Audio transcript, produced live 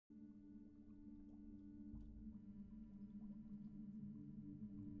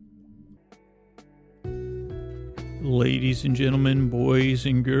Ladies and gentlemen, boys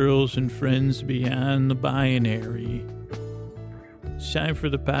and girls, and friends beyond the binary. It's time for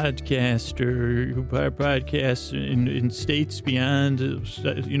the podcaster who podcasts in states beyond, in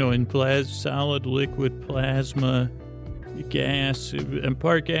solid, liquid, plasma, gas. I'm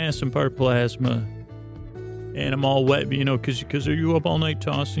part gas and part plasma. And I'm all wet, because are you up all night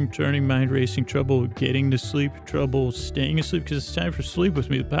tossing, turning, mind racing, trouble getting to sleep, trouble staying asleep? Because it's time for Sleep With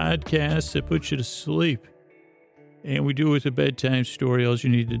Me, the podcast that puts you to sleep. And we do it with a bedtime story. All you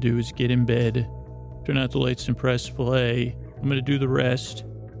need to do is get in bed, turn out the lights and press play. I'm going to do the rest.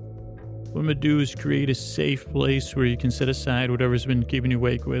 What I'm going to do is create a safe place where you can set aside whatever's been keeping you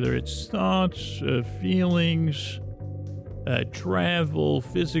awake, whether it's thoughts, feelings, travel,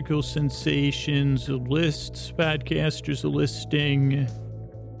 physical sensations, lists, podcasters, a listing,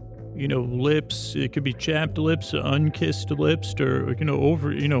 lips. It could be chapped lips, unkissed lips, or,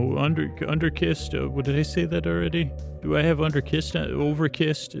 underkissed. What did I say that already? Do I have underkissed,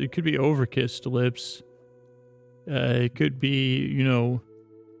 overkissed? It could be overkissed lips. It could be,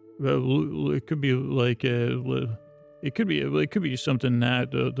 it could be like, it could be something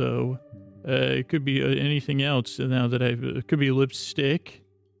not, though. It could be anything else now that it could be lipstick.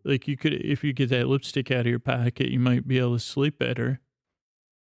 Like if you get that lipstick out of your pocket, you might be able to sleep better.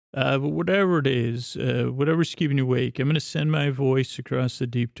 But whatever it is, whatever's keeping you awake, I'm going to send my voice across the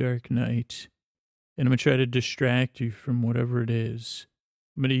deep, dark night, and I'm going to try to distract you from whatever it is.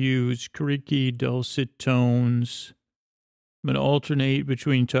 I'm going to use creaky, dulcet tones. I'm going to alternate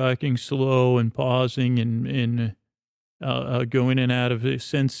between talking slow and pausing and go in and out of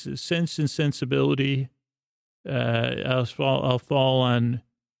sense and sensibility. I'll fall on...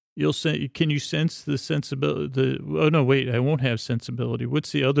 Can you sense the sensibility? Oh, no, wait, I won't have sensibility.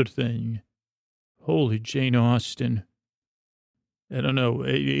 What's the other thing? Holy Jane Austen. I don't know.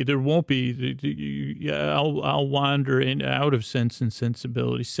 There won't be. I'll wander out of sense and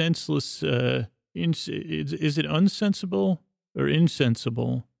sensibility. Senseless. Is it unsensible or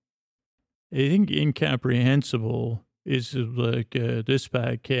insensible? I think incomprehensible is like this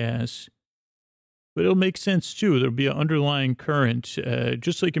podcast. But it'll make sense, too. There'll be an underlying current,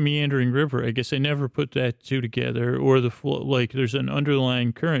 just like a meandering river. I guess I never put that two together. Or the flow, like there's an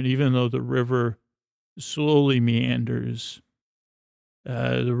underlying current, even though the river slowly meanders.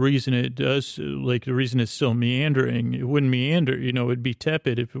 The reason it does, the reason it's still meandering, it wouldn't meander, it'd be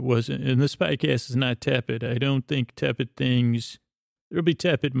tepid if it wasn't. And this podcast is not tepid. I don't think tepid things, there'll be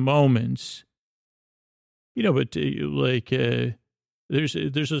tepid moments. But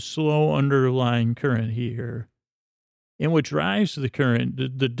there's a slow underlying current here. And what drives the current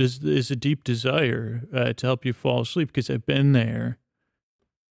is a deep desire to help you fall asleep, because I've been there.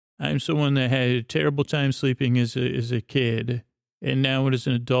 I'm someone that had a terrible time sleeping as a kid. And now as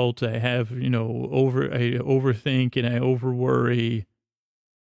an adult, I have, I overthink and I overworry.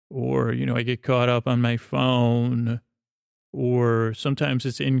 Or, I get caught up on my phone. Or sometimes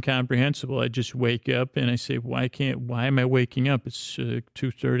it's incomprehensible. I just wake up and I say, why am I waking up? It's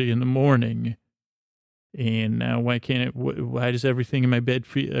 2:30 in the morning. And now why does everything in my bed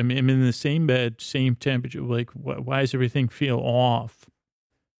feel, I'm in the same bed, same temperature. Like, why does everything feel off?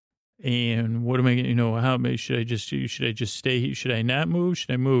 And what am I, should I just stay? Should I not move?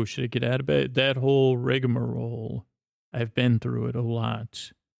 Should I move? Should I get out of bed? That whole rigmarole, I've been through it a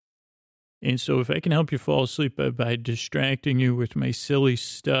lot. And so if I can help you fall asleep by distracting you with my silly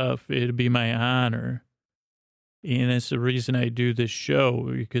stuff, it'll be my honor. And that's the reason I do this show,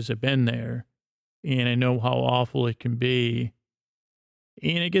 because I've been there and I know how awful it can be.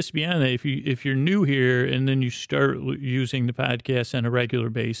 And I guess beyond that, if you're new here and then you start using the podcast on a regular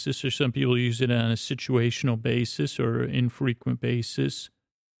basis, or some people use it on a situational basis or infrequent basis.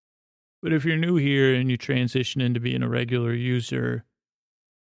 But if you're new here and you transition into being a regular user,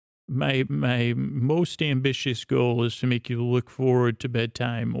 my most ambitious goal is to make you look forward to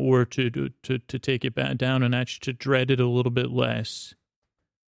bedtime, or to take it back down a notch, to dread it a little bit less.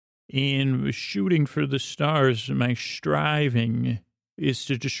 And shooting for the stars, my striving is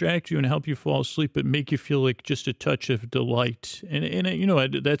to distract you and help you fall asleep, but make you feel like just a touch of delight. And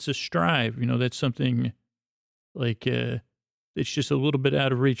that's a strive. That's something like it's just a little bit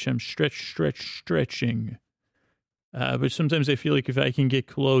out of reach. I'm stretching. But sometimes I feel like if I can get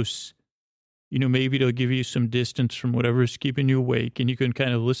close, maybe it'll give you some distance from whatever's keeping you awake, and you can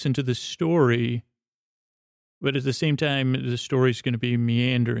kind of listen to the story. But at the same time, the story's going to be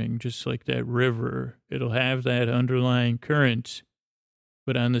meandering, just like that river. It'll have that underlying current,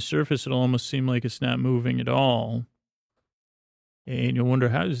 but on the surface, it'll almost seem like it's not moving at all. And you'll wonder,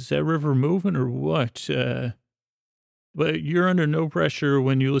 how is that river moving or what? But you're under no pressure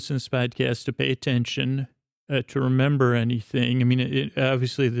when you listen to this podcast to pay attention. to remember anything. I mean,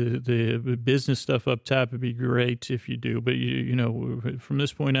 obviously the business stuff up top would be great if you do, but you know, from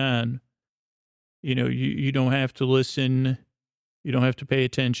this point on, you know, you don't have to listen. You don't have to pay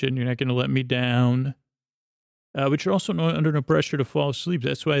attention. You're not going to let me down. But you're also not under no pressure to fall asleep.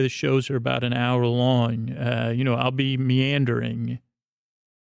 That's why the shows are about an hour long. You know, I'll be meandering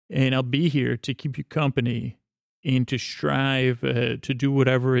and I'll be here to keep you company and to strive to do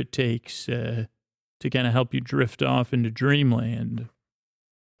whatever it takes to kind of help you drift off into dreamland.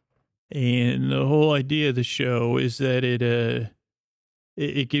 And the whole idea of the show is that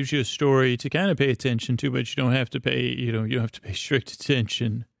it gives you a story to kind of pay attention to, but you don't have to pay, you know, you don't have to pay strict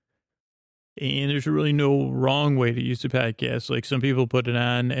attention. And there's really no wrong way to use the podcast. Like some people put it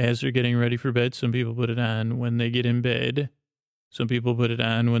on as they're getting ready for bed. Some people put it on when they get in bed. Some people put it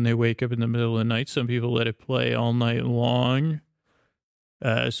on when they wake up in the middle of the night. Some people let it play all night long.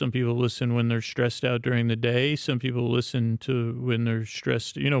 Some people listen when they're stressed out during the day. Some people listen to when they're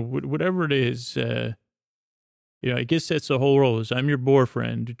stressed, you know, whatever it is. You know, I guess that's the whole role is I'm your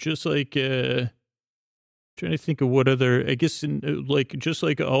boyfriend. Just like, trying to think of what other, I guess, like, just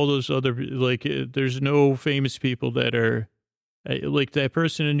like all those other, like, there's no famous people that are, like that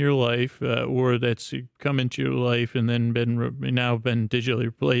person in your life, or that's come into your life and then now been digitally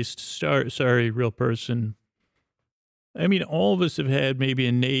replaced. Sorry, real person. I mean, all of us have had maybe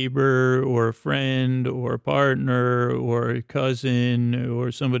a neighbor or a friend or a partner or a cousin or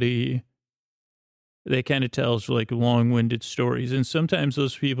somebody that kind of tells like long-winded stories. And sometimes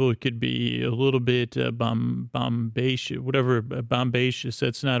those people could be a little bit bombacious, whatever, bombacious,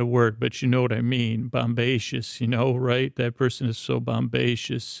 that's not a word, but you know what I mean. Bombacious, you know, right? That person is so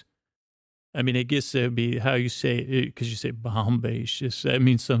bombacious. I mean, I guess that'd be how you say it, because you say bombacious. That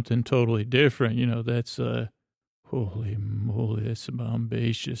means something totally different. You know, that's, holy moly, that's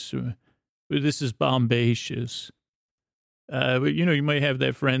bombacious. This is bombacious. But, you know, you might have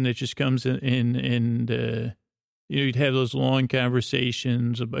that friend that just comes in and, you know, you'd have those long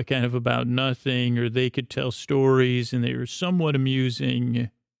conversations about, kind of about nothing, or they could tell stories and they were somewhat amusing,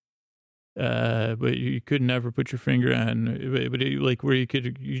 but you could never put your finger on, but like where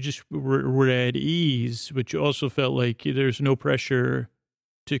you just were at ease, but you also felt like there's no pressure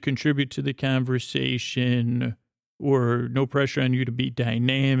to contribute to the conversation or no pressure on you to be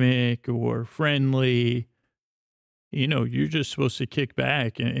dynamic or friendly. You know, you're just supposed to kick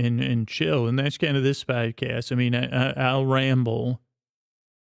back and chill. And that's kind of this podcast. I mean, I'll ramble.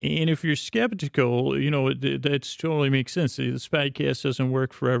 And if you're skeptical, you know, that's totally makes sense. This podcast doesn't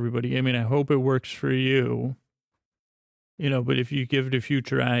work for everybody. I mean, I hope it works for you. You know, but if you give it a few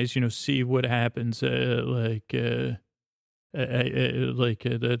tries, you know, see what happens. That's the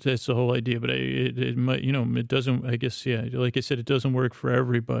whole idea. But it might, you know, it doesn't, I guess, yeah, like I said, it doesn't work for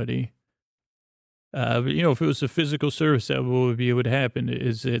everybody. But, you know, if it was a physical service, that would be what would happen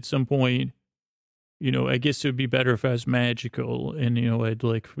is at some point, you know, I guess it would be better if I was magical and, you know, I'd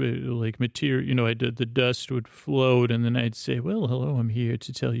like material, you know, the dust would float and then I'd say, well, hello, I'm here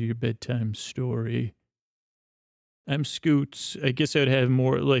to tell you your bedtime story. I'm Scoots. I guess I'd have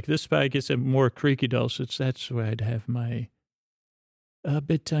more like this, but I guess I'm more creaky dulcets. That's where I'd have my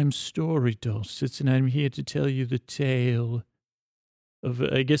bedtime story dulcets. And I'm here to tell you the tale of,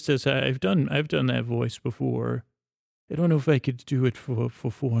 I guess that's how I've done that voice before. I don't know if I could do it for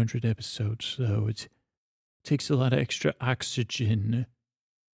 400 episodes, though. It takes a lot of extra oxygen.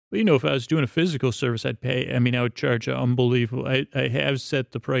 But, you know, if I was doing a physical service, I'd pay. I mean, I would charge an unbelievable. I have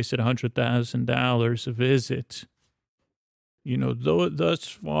set the price at $100,000 a visit. You know, though thus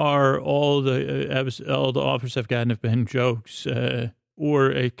far, all the offers I've gotten have been jokes, or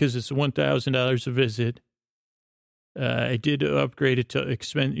because it's $1,000 a visit. I did upgrade it to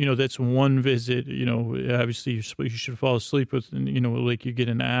expense. You know, that's one visit. You know, obviously you should fall asleep with, you know, like you get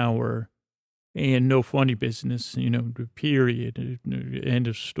an hour and no funny business, you know, period, end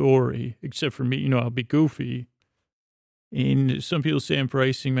of story, except for me, you know, I'll be goofy. And some people say I'm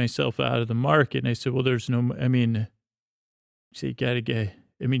pricing myself out of the market. And I said, well, there's no, I mean, so you got to get,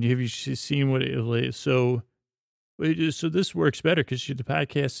 I mean, have you seen what it is? So this works better because the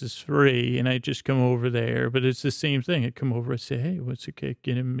podcast is free and I just come over there, but it's the same thing. I come over and say, hey, what's okay?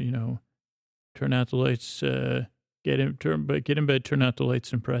 Get him, you know, turn out the lights, get in bed, turn out the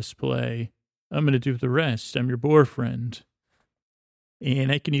lights and press play. I'm going to do the rest. I'm your boyfriend.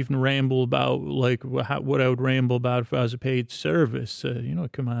 And I can even ramble about like what I would ramble about if I was a paid service. You know,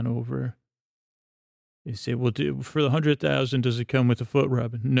 come on over. They say, well, for the 100,000, does it come with a foot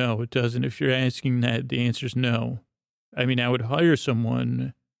rub? No, it doesn't. If you're asking that, the answer is no. I mean, I would hire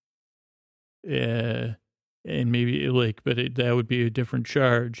someone, And maybe like, but that would be a different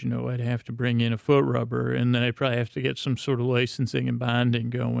charge. I'd have to bring in a foot rubber, and then I'd probably have to get some sort of licensing and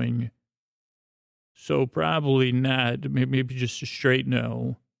bonding going. So probably not. Maybe just a straight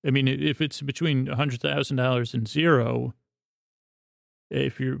no. I mean, if it's between $100,000 and zero,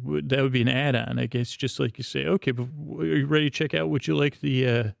 that would be an add-on, I guess. Just like you say, okay, but are you ready to check out? Would you like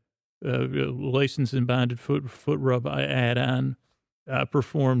the licensed and bonded foot rub add-on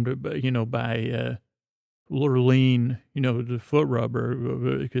performed, by Lurleen, the foot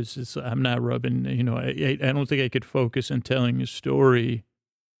rubber, because I'm not rubbing, I don't think I could focus on telling a story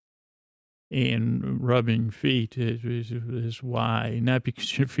and rubbing feet is why. Not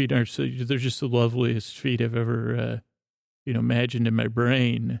because your feet aren't so, they're just the loveliest feet I've ever, imagined in my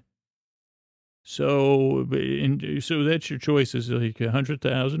brain. So, so that's your choice, is like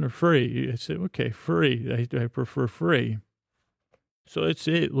 100,000 or free. I said, okay, free. I prefer free. So that's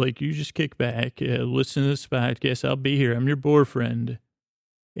it. Like, you just kick back, listen to this podcast. I'll be here. I'm your boyfriend,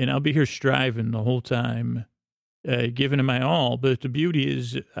 and I'll be here striving the whole time, giving it my all. But the beauty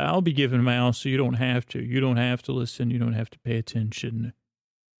is I'll be giving my all, so you don't have to. You don't have to listen. You don't have to pay attention.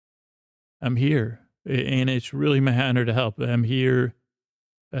 I'm here, and it's really my honor to help. I'm here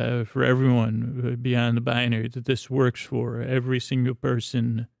for everyone beyond the binary that this works for, every single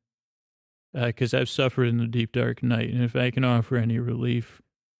person, because I've suffered in the deep, dark night. And if I can offer any relief,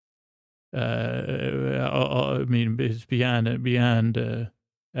 I mean, it's beyond,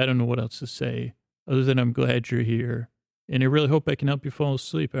 I don't know what else to say, other than I'm glad you're here. And I really hope I can help you fall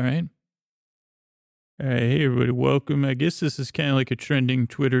asleep, all right? All right, hey, everybody, welcome. I guess this is kind of like a trending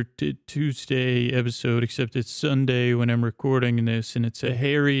Twitter Tuesday episode, except it's Sunday when I'm recording this, and it's a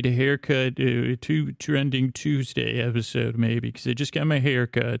harried haircut, trending Tuesday episode, maybe, because I just got my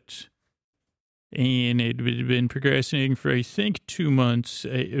haircut. And it had been procrastinating for, I think, 2 months.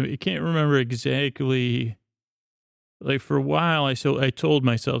 I can't remember exactly. Like, for a while, I told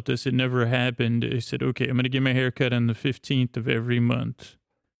myself this. It never happened. I said, okay, I'm going to get my haircut on the 15th of every month.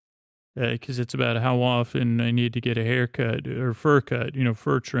 Because it's about how often I need to get a haircut or fur cut,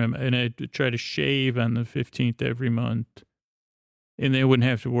 fur trim. And I try to shave on the 15th every month. And they wouldn't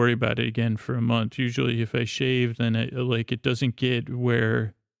have to worry about it again for a month. Usually, if I shave, then it doesn't get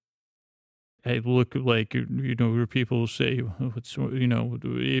where I look like, where people say,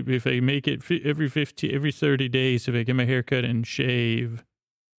 if I make it every 30 days, if I get my hair cut and shave,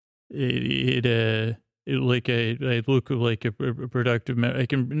 I look like a productive, I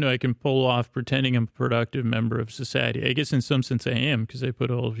can pull off pretending I'm a productive member of society. I guess in some sense I am, because I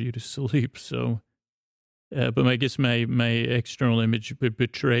put all of you to sleep. So, but I guess my external image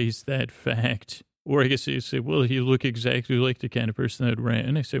betrays that fact. Or I guess you say, well, you look exactly like the kind of person that would rant.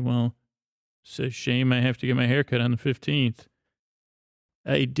 And I say, well, it's a shame I have to get my hair cut on the 15th.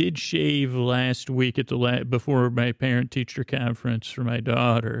 I did shave last week at before my parent-teacher conference for my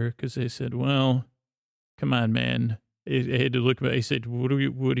daughter, because they said, well, come on, man. I had to look, I said, what do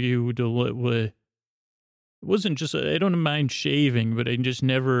you do? It wasn't just, I don't mind shaving, but I just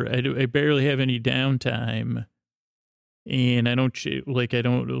never, I barely have any downtime. And I was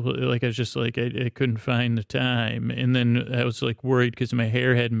just like, I couldn't find the time. And then I was like worried because my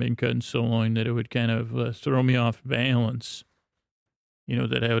hair hadn't been cut in so long that it would kind of throw me off balance.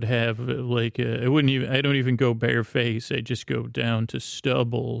 That I would have I don't even go bare face. I just go down to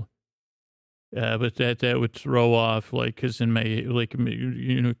stubble. But that would throw off, cause in my,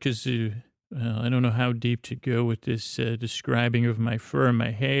 cause I don't know how deep to go with this describing of my fur and my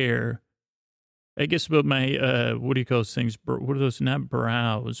hair. I guess about my, what do you call those things? What are those? Not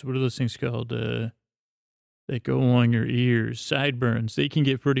brows. What are those things called? That go along your ears. Sideburns. They can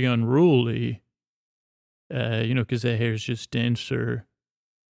get pretty unruly, because the hair is just denser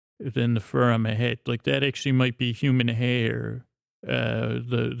than the fur on my head. Like, that actually might be human hair,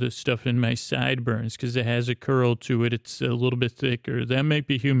 the stuff in my sideburns, because it has a curl to it. It's a little bit thicker. That might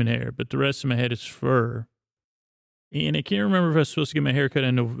be human hair, but the rest of my head is fur. And I can't remember if I was supposed to get my haircut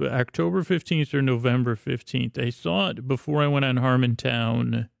on October 15th or November 15th. I thought before I went on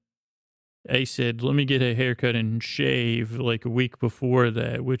Harmontown, I said, let me get a haircut and shave like a week before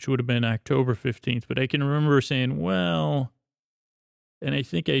that, which would have been October 15th. But I can remember saying, well, and I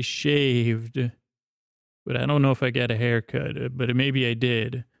think I shaved, but I don't know if I got a haircut, but maybe I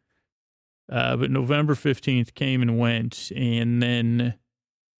did. But November 15th came and went, and then...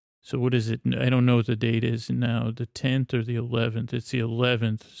 So what is it? I don't know what the date is now, the 10th or the 11th. It's the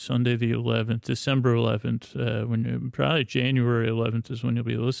 11th, Sunday the 11th, December 11th, probably January 11th is when you'll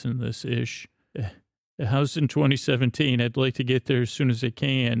be listening to this-ish. How's in 2017? I'd like to get there as soon as I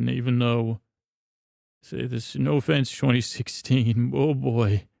can, even though, say this, no offense, 2016, oh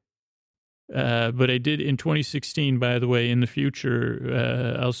boy. But I did in 2016, by the way, in the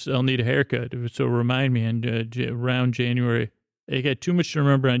future, I'll need a haircut. So remind me around January. I got too much to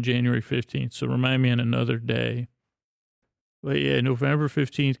remember on January 15th. So remind me on another day. But yeah, November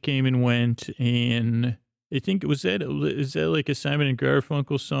 15th came and went. And I think, is that like a Simon and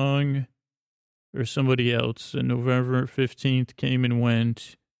Garfunkel song or somebody else? And November 15th came and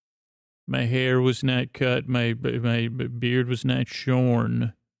went. My hair was not cut. My beard was not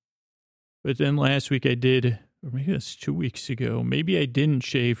shorn. But then last week I did, or maybe that's 2 weeks ago. Maybe I didn't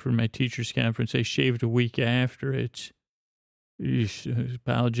shave for my teacher's conference. I shaved a week after it. Eesh,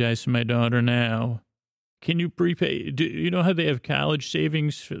 apologize to my daughter now. Can you prepay? Do you know how they have college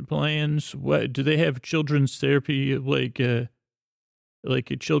savings plans? What do they have? Children's therapy, like a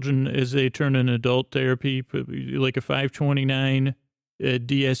children as they turn an adult therapy, like a 529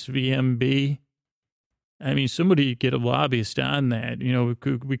 DSVMB. I mean, somebody get a lobbyist on that. You know,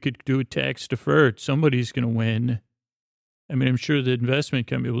 we could do a tax deferred. Somebody's going to win. I mean, I'm sure the investment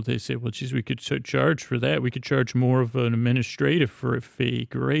company, they say, well, geez, we could charge for that. We could charge more of an administrative for a fee.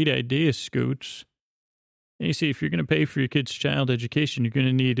 Great idea, Scoots. And you see, if you're going to pay for your kid's child education, you're going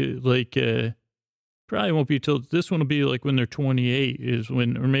to need probably won't be till this one will be like when they're 28 is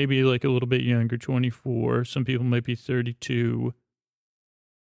when, or maybe like a little bit younger, 24. Some people might be 32,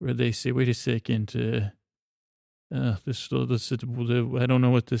 where they say, wait a second, this, I don't know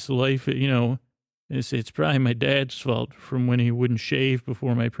what this life, you know, they say it's probably my dad's fault from when he wouldn't shave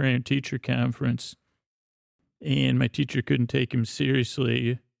before my parent-teacher conference. And my teacher couldn't take him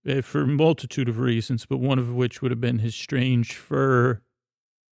seriously for a multitude of reasons, but one of which would have been his strange fur,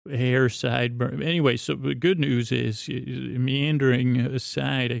 hair, sideburn. Anyway, so the good news is, meandering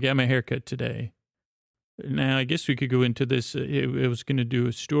aside, I got my haircut today. Now, I guess we could go into this. I was going to do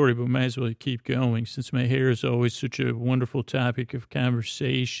a story, but might as well keep going since my hair is always such a wonderful topic of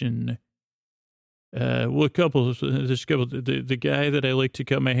conversation. Well, there's a couple. The guy that I like to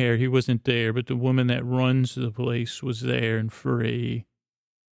cut my hair, he wasn't there, but the woman that runs the place was there and free.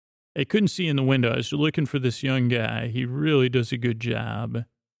 I couldn't see in the window. I was looking for this young guy. He really does a good job.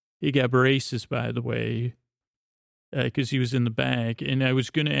 He got braces, by the way, because he was in the back. And I was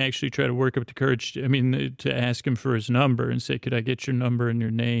going to actually try to work up the courage, to ask him for his number and say, could I get your number and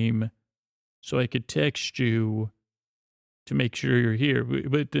your name so I could text you to make sure you're here.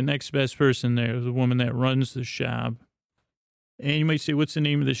 But the next best person there, the woman that runs the shop. And you might say, what's the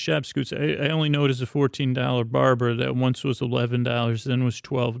name of the shop, Scoots? I only know it as a $14 barber that once was $11, then was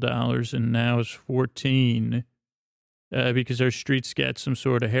 $12, and now is $14 because our street's got some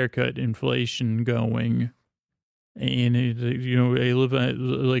sort of haircut inflation going. And, I live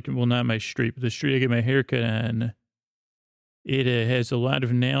on, not my street, but the street I get my haircut on, it has a lot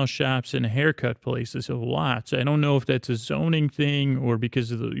of nail shops and haircut places, lots. I don't know if that's a zoning thing or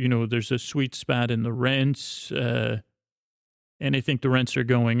because of there's a sweet spot in the rents. And I think the rents are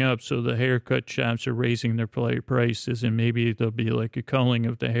going up, so the haircut shops are raising their prices, and maybe there'll be like a culling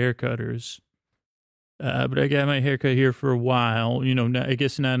of the haircutters. But I got my haircut here for a while, I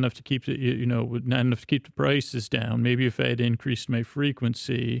guess not enough to keep not enough to keep the prices down. Maybe if I had increased my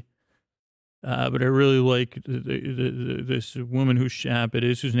frequency. But I really like this woman whose shop it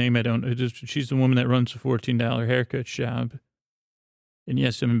is, whose name I don't know. She's the woman that runs the $14 haircut shop. And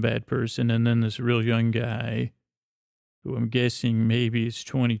yes, I'm a bad person. And then this real young guy, who I'm guessing maybe is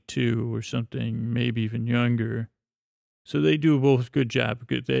 22 or something, maybe even younger. So they do both good job.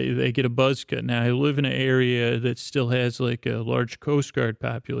 They get a buzz cut. Now, I live in an area that still has like a large Coast Guard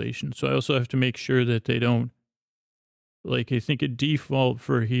population. So I also have to make sure that they don't, I think a default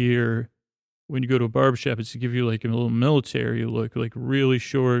for here, when you go to a barbershop, it's to give you like a little military look, like really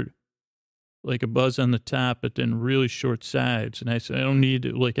short, like a buzz on the top, but then really short sides. And I said, I don't need,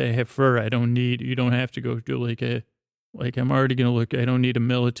 I have fur. You don't have to go do I'm already going to look, I don't need a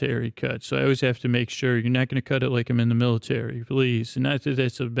military cut. So I always have to make sure you're not going to cut it like I'm in the military, please. And not that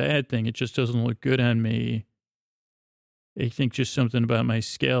that's a bad thing. It just doesn't look good on me. I think just something about my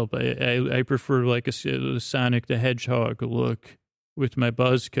scalp. I prefer like a Sonic the Hedgehog look with my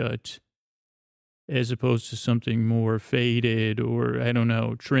buzz cut as opposed to something more faded or, I don't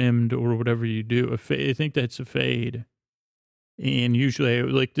know, trimmed or whatever you do. I think that's a fade. And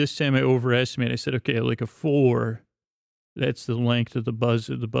usually, this time I overestimate. I said, okay, like a 4. That's the length of the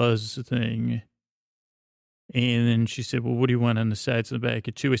buzz thing. And then she said, well, what do you want on the sides and the back?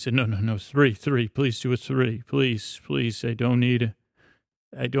 A 2. I said, no, 3. Please do a 3. Please. I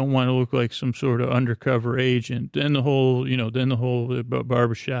don't want to look like some sort of undercover agent. Then the whole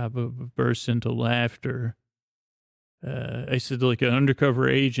barbershop bursts into laughter. I said, like an undercover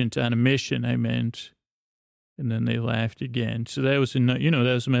agent on a mission, I meant. And then they laughed again. So that was, that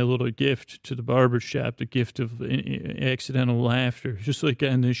was my little gift to the barber shop, the gift of accidental laughter, just like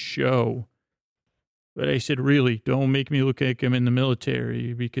on this show. But I said, really, don't make me look like I'm in the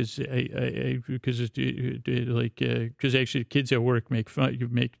military because because actually kids at work make fun.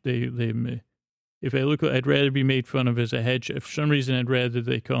 If I look, I'd rather be made fun of as a hedge. For some reason, I'd rather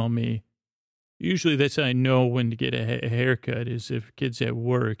they call me. Usually that's how I know when to get a haircut is if kids at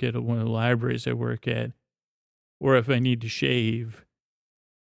work at one of the libraries I work at, or if I need to shave,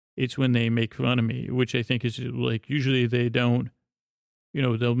 it's when they make fun of me, which I think is like, usually they don't.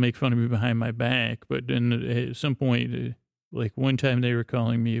 They'll make fun of me behind my back, but then at some point, like one time they were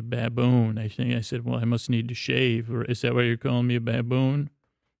calling me a baboon. I think I said, well, I must need to shave, or is that why you're calling me a baboon?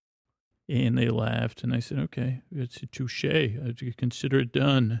 And they laughed, and I said, okay, it's a touche. I consider it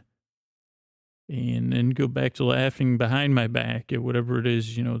done. And then go back to laughing behind my back at whatever it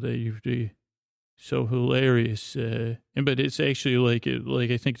is, they so hilarious. But it's actually like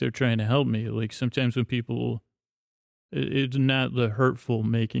I think they're trying to help me. Like sometimes when people... It's not the hurtful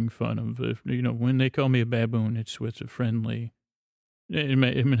making fun of. When they call me a baboon, it's with a friendly. I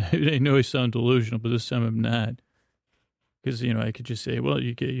know I sound delusional, but this time I'm not. Because, I could just say, well,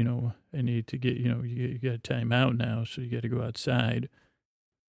 you get, I need to get, you got time out now, so you got to go outside.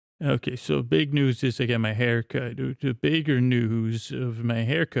 Okay, so big news is I got my haircut. The bigger news of my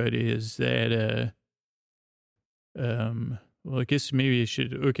haircut is that, well, I guess maybe I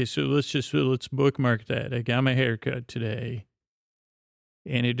should. Okay, so let's bookmark that. I got my haircut today,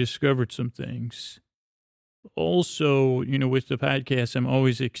 and I discovered some things. Also, with the podcast, I'm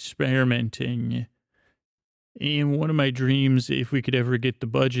always experimenting. And one of my dreams, if we could ever get the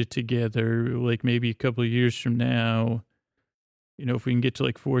budget together, like maybe a couple of years from now, if we can get to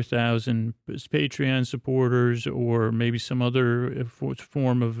like 4,000 Patreon supporters, or maybe some other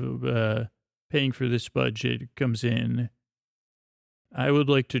form of paying for this budget comes in. I would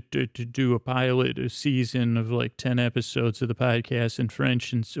like to do a season of like 10 episodes of the podcast in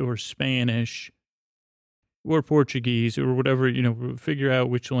French or Spanish or Portuguese or whatever, figure out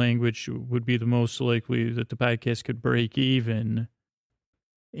which language would be the most likely that the podcast could break even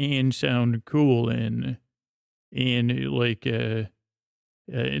and sound cool in. And like,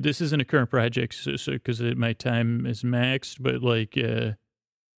 this isn't a current project, so because my time is maxed, but like,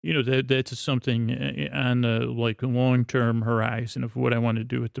 that's something on the like long-term horizon of what I want to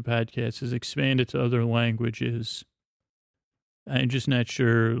do with the podcast is expand it to other languages. I'm just not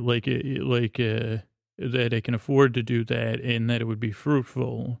sure that I can afford to do that and that it would be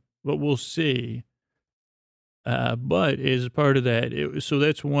fruitful, but we'll see. But as part of that, so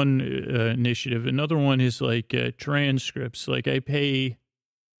that's one initiative. Another one is like transcripts. Like I pay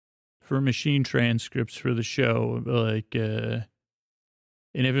for machine transcripts for the show,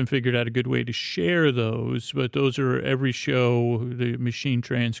 and haven't figured out a good way to share those, but those are every show. The machine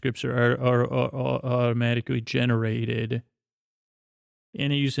transcripts are automatically generated.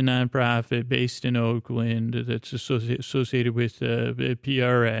 And I use a nonprofit based in Oakland that's associated with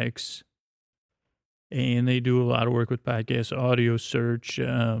PRX. And they do a lot of work with podcast audio search.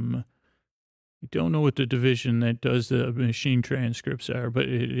 I don't know what the division that does the machine transcripts are, but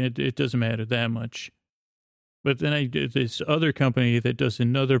it doesn't matter that much. But then I did this other company that does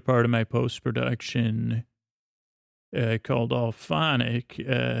another part of my post-production called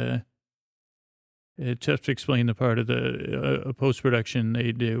Allphonic. It's tough to explain the part of the post-production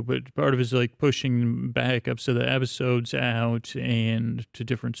they do, but part of it is like pushing backups of the episodes out and to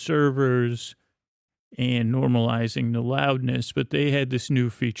different servers and normalizing the loudness. But they had this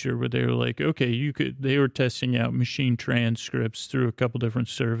new feature where they were like, okay, they were testing out machine transcripts through a couple different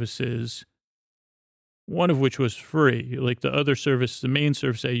services. One of which was free. Like the other service, the main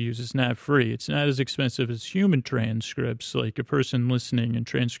service I use is not free. It's not as expensive as human transcripts, like a person listening and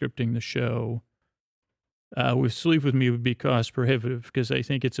transcripting the show. With Sleep With Me would be cost prohibitive because I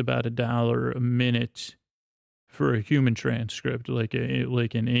think it's about $1 a minute for a human transcript, like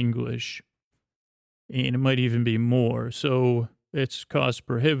in English. And it might even be more. So it's cost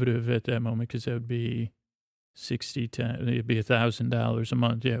prohibitive at that moment because that would be it'd be $1,000 a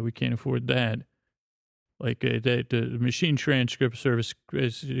month. Yeah, we can't afford that. Like the machine transcript service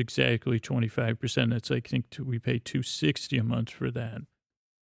is exactly 25%. That's like, I think we pay $260 a month for that.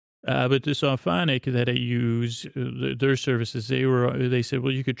 But this Allphonic that I use, their services, they said,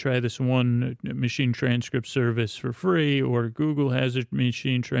 well, you could try this one machine transcript service for free, or Google has a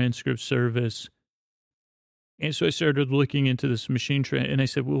machine transcript service. And so I started looking into this machine and I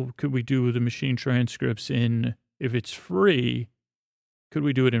said, well, could we do the machine transcripts if it's free? Could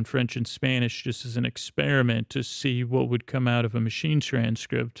we do it in French and Spanish just as an experiment to see what would come out of a machine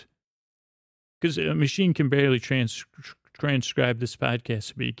transcript? because a machine can barely transcribe this podcast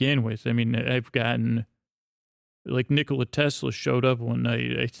to begin with. I mean, I've gotten, like, Nikola Tesla showed up one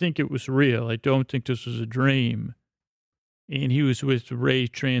night. I think it was real. I don't think this was a dream. And he was with Ray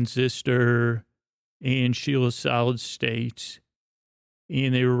Transistor and Sheila Solid State.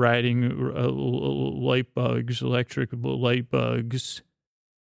 And they were riding light bugs, electrical light bugs.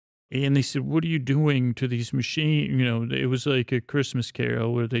 And they said, what are you doing to these machines? You know, it was like a Christmas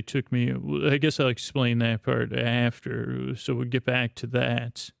Carol where they took me. I guess I'll explain that part after. So we'll get back to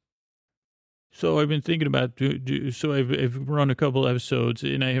that. So I've been thinking about, so I've run a couple episodes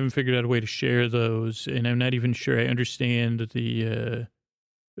and I haven't figured out a way to share those. And I'm not even sure I understand the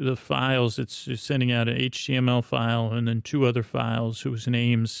files. It's sending out an HTML file and then 2 other files whose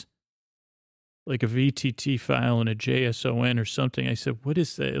names, like a VTT file and a JSON or something. I said, what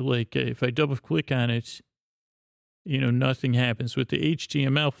is that? Like, if I double click on it, you know, nothing happens. With the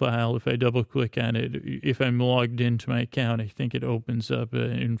HTML file, if I double click on it, if I'm logged into my account, I think it opens up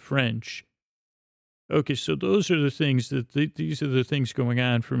in French. Okay, so those are the things these are the things going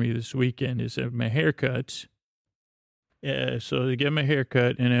on for me this weekend is my haircut. So I get my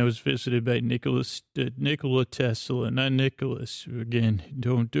haircut, and I was visited by Nikola Tesla, not Nicholas. Again,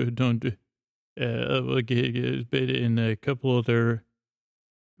 don't do. In a couple other,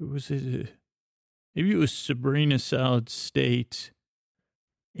 who was it? Maybe it was Sabrina Solid State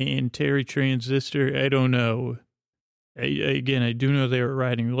and Terry Transistor. I don't know. I do know they were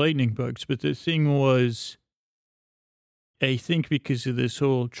riding lightning bugs, but the thing was, I think because of this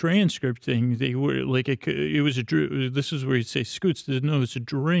whole transcript thing, they were like, it was this is where you'd say, Scoots didn't know it was a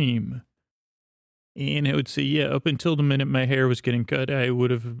dream. And I would say, yeah, up until the minute my hair was getting cut, I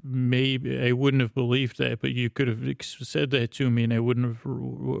wouldn't have believed that, but you could have said that to me and I wouldn't have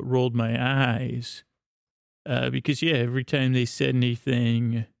rolled my eyes. Because, yeah, every time they said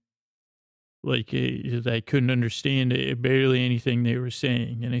anything, like, I couldn't understand barely anything they were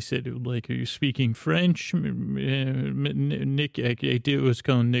saying. And I said, like, are you speaking French? Nick, I did, it was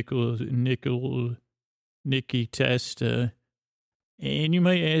called Nicky Testa. And you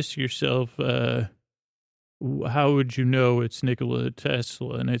might ask yourself, how would you know it's Nikola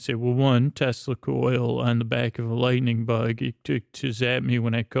Tesla? And I'd say, well, one, Tesla coil on the back of a lightning bug. It took to zap me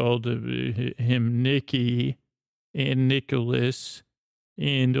when I called him Nicky and Nicholas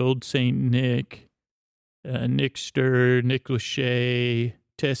and Old Saint Nick, Nickster, Nick Lachey,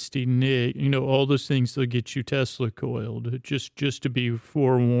 Testy Nick, you know, all those things that'll get you Tesla coiled, just to be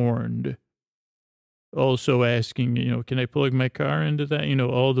forewarned. Also asking, you know, can I plug my car into that? You know,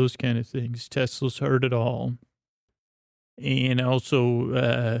 all those kind of things. Tesla's heard it all. And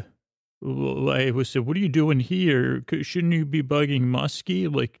also, I was said, what are you doing here? Shouldn't you be bugging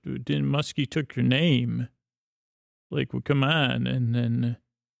Muskie? Like, didn't Muskie took your name? Like, well, come on. And then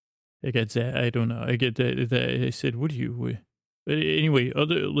I got that. I don't know. I get that. I said, what do you... But anyway,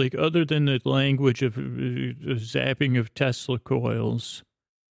 other than the language of zapping of Tesla coils,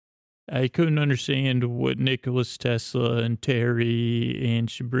 I couldn't understand what Nicholas Tesla and Terry and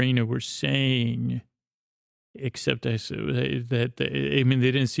Sabrina were saying, except I said that I mean,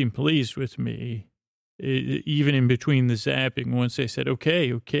 they didn't seem pleased with me, even in between the zapping. Once I said,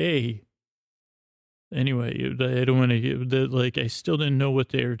 okay. Anyway, I don't want to get like, I still didn't know what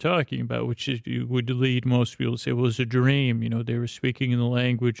they were talking about, which would lead most people to say, well, it was a dream. You know, they were speaking in the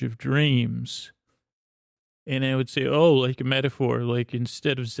language of dreams. And I would say, oh, like a metaphor, like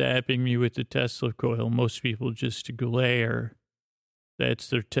instead of zapping me with the Tesla coil, most people just glare. That's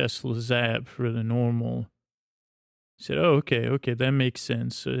their Tesla zap for the normal. I said, oh, okay, that makes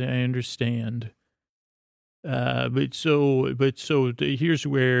sense. I understand. But here's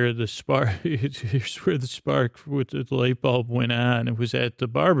where the spark with the light bulb went on. It was at the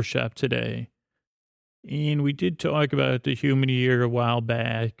barbershop today. And we did talk about the human ear a while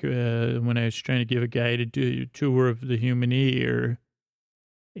back when I was trying to give a guided tour of the human ear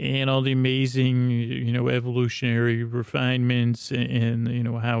and all the amazing, you know, evolutionary refinements and you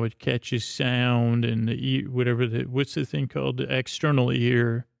know, how it catches sound and the ear, what's the thing called? The external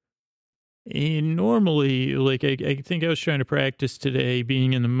ear. And normally, like, I think I was trying to practice today,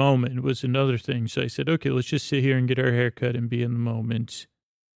 being in the moment was another thing. So I said, okay, let's just sit here and get our hair cut and be in the moment.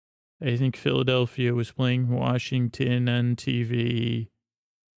 I think Philadelphia was playing Washington on TV.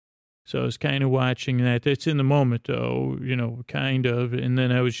 So I was kind of watching that. That's in the moment, though, you know, kind of. And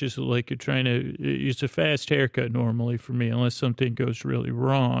then I was just like trying to, it's a fast haircut normally for me, unless something goes really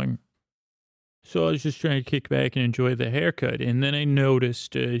wrong. So I was just trying to kick back and enjoy the haircut. And then I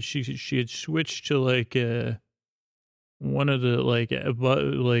noticed she had switched to like one of the I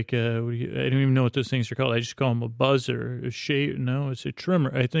don't even know what those things are called. I just call them a buzzer, a shave. No, it's a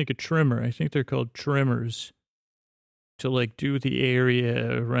trimmer. I think a trimmer. I think they're called trimmers to like do the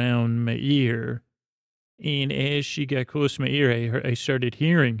area around my ear. And as she got close to my ear, I started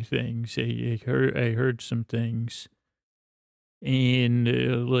hearing things. I heard some things, and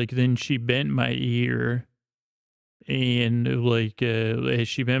then she bent my ear. And as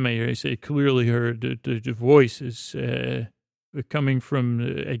she bent my ear, I said, clearly heard the voices coming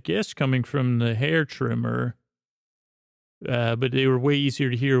from, I guess, coming from the hair trimmer. But they were way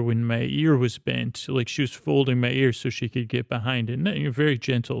easier to hear when my ear was bent. So, like she was folding my ear so she could get behind it in a very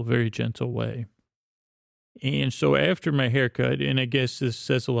gentle way. And so after my haircut, and I guess this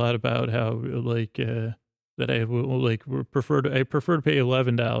says a lot about how that I will I prefer to pay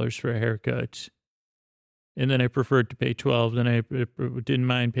 $11 for a haircut. And then I preferred to pay 12. Then I didn't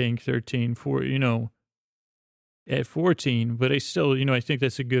mind paying 13 for, at 14. But I still, I think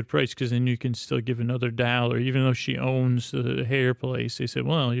that's a good price because then you can still give another dollar. Even though she owns the hair place, they said,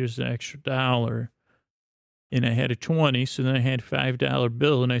 well, here's an extra dollar. And I had a 20. So then I had $5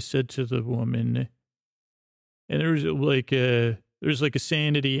 bill. And I said to the woman, and there's like a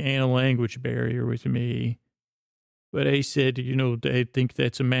sanity and a language barrier with me. But I said, I think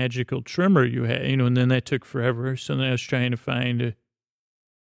that's a magical trimmer you had, and then that took forever. So then I was trying to find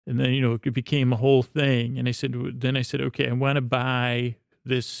and then, it became a whole thing. And I said, okay, I want to buy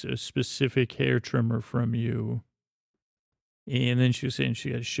this specific hair trimmer from you. And then she was saying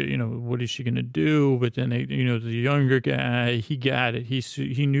she got to what is she going to do? But then, the younger guy, he got it.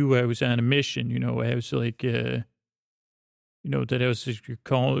 He knew I was on a mission, I was like, that I was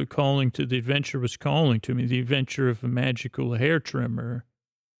calling to the adventure was calling to me, the adventure of a magical hair trimmer.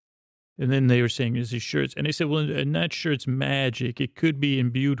 And then they were saying, is he sure it's, and I said, well, I'm not sure it's magic. It could be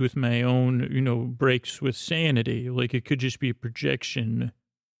imbued with my own, breaks with sanity. Like it could just be a projection.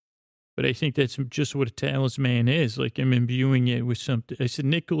 But I think that's just what a talisman is. Like I'm imbuing it with something. I said,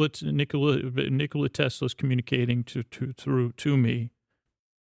 Nikola Tesla's communicating to me.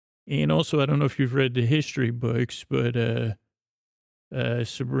 And also, I don't know if you've read the history books, but,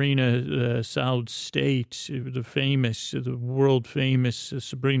 Sabrina Solid State, the world famous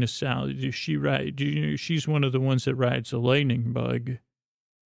Sabrina Solid. She's one of the ones that rides a lightning bug.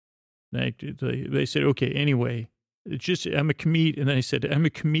 They said, okay, anyway, it's just, I'm a comedian. And I said, I'm a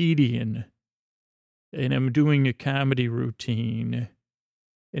comedian and I'm doing a comedy routine.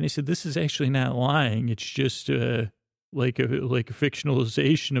 And I said, this is actually not lying. It's just, like a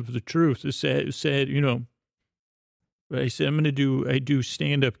fictionalization of the truth. It said, I said, I do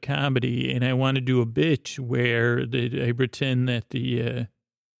stand-up comedy, and I want to do a bit where I pretend that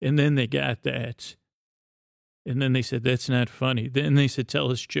and then they got that. And then they said, that's not funny. Then they said,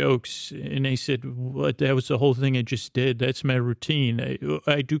 tell us jokes. And I said, what? That was the whole thing I just did. That's my routine.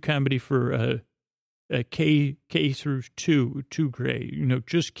 I do comedy for a K through two grade,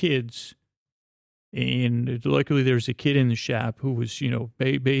 just kids. And luckily there was a kid in the shop who was,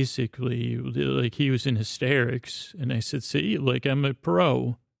 basically like he was in hysterics. And I said, see, like I'm a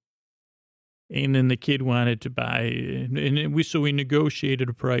pro. And then the kid wanted to buy, and we negotiated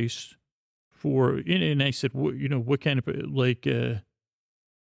a price for, and I said, what kind of,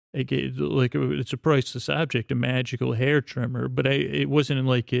 it's a priceless object, a magical hair trimmer, but it wasn't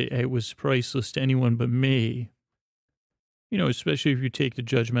like it was priceless to anyone but me. Especially if you take the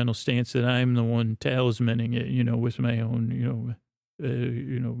judgmental stance that I'm the one talismaning it, with my own,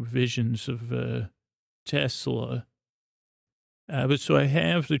 visions of Tesla. But so I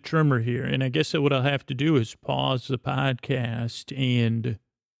have the trimmer here, and I guess that what I'll have to do is pause the podcast and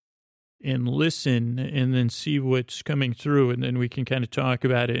listen, and then see what's coming through, and then we can kind of talk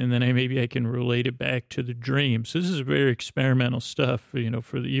about it, and then maybe I can relate it back to the dream. So this is very experimental stuff,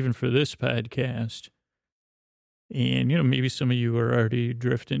 even for this podcast. And, maybe some of you are already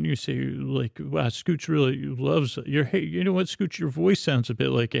drifting. You say, like, wow, Scooch really loves your hair. You know what, Scooch, your voice sounds a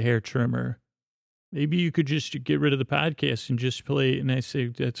bit like a hair trimmer. Maybe you could just get rid of the podcast and just play it. And I say,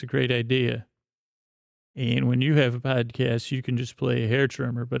 that's a great idea. And when you have a podcast, you can just play a hair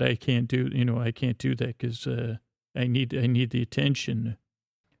trimmer. But I can't do that because I need the attention.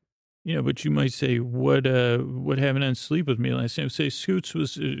 But you might say, what happened on Sleep With Me last night? Say Scoots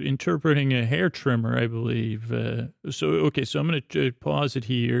was interpreting a hair trimmer, I believe. So I'm going to pause it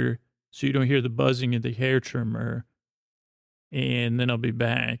here so you don't hear the buzzing of the hair trimmer. And then I'll be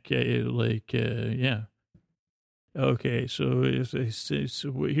back. Yeah. Okay, so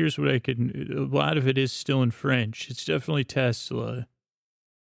here's what I could, a lot of it is still in French. It's definitely Tesla.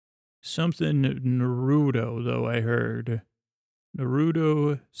 Something Naruto, though, I heard.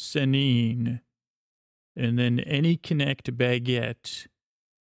 Naruto Senin. And then any Connect baguette,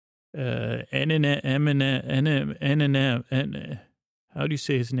 how do you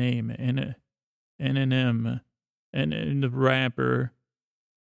say his name? NNM, and the rapper,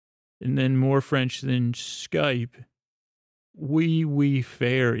 and then more French than Skype. Wee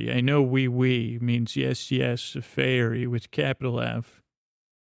fairy. I know wee means yes, fairy with capital F.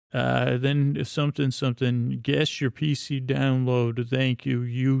 Then something, guess your PC download. Thank you,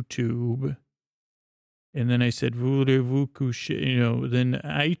 YouTube. And then I said, voulez-vous coucher? Then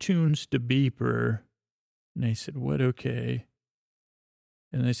iTunes to beeper. And I said, what? Okay.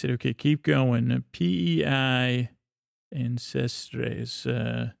 And I said, okay, keep going. PEI ancestres.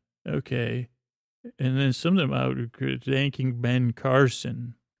 Okay. And then something about thanking Ben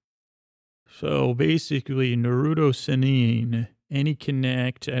Carson. So basically, Naruto Sanin, any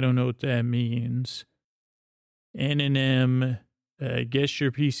connect, I don't know what that means. NNM, guess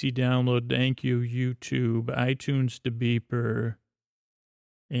your PC download, thank you, YouTube, iTunes to beeper,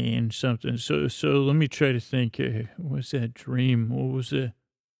 and something. So let me try to think. What's that dream? What was it?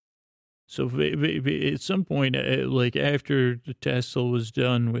 So at some point, like after the Tesla was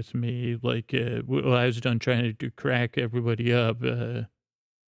done with me, like I was done trying to crack everybody up. And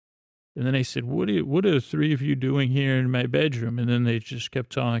then I said, what are the three of you doing here in my bedroom? And then they just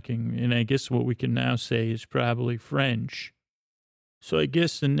kept talking. And I guess what we can now say is probably French. So I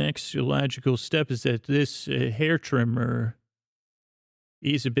guess the next logical step is that this hair trimmer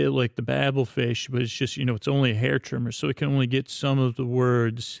is a bit like the Babelfish, but it's just, it's only a hair trimmer. So it can only get some of the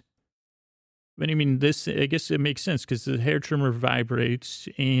words. But I mean, I guess it makes sense because the hair trimmer vibrates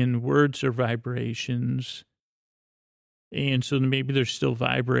and words are vibrations. And so maybe they're still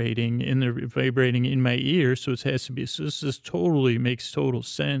vibrating and they're vibrating in my ear. So it has to be, so this makes total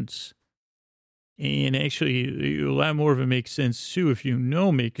sense. And actually a lot more of it makes sense too, if you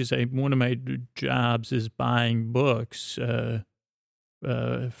know me, because one of my jobs is buying books, for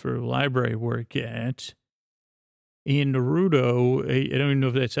library work at. In Naruto, I don't even know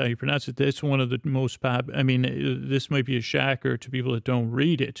if that's how you pronounce it. That's one of the most this might be a shocker to people that don't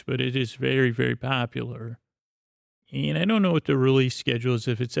read it, but it is very, very popular. And I don't know what the release schedule is,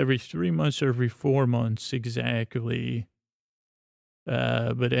 if it's every 3 months or every 4 months exactly.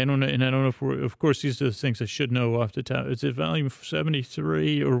 But I don't know. And I don't know if of course, these are the things I should know off the top. Is it volume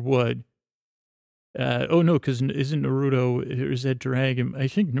 73 or what? Oh no, because isn't Naruto, or is that Dragon? I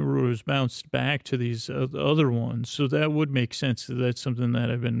think Naruto's bounced back to these other ones. So that would make sense. That's something that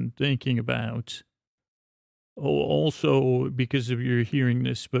I've been thinking about. Oh, also because of your hearing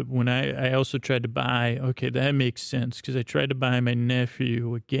this, but when I also tried to buy, okay, that makes sense. Because I tried to buy my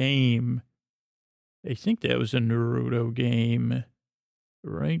nephew a game. I think that was a Naruto game,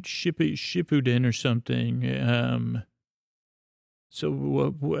 right? Shippuden or something.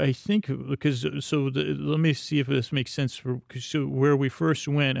 So I think because let me see if this makes sense. So where we first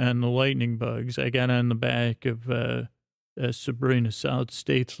went on the lightning bugs, I got on the back of Sabrina South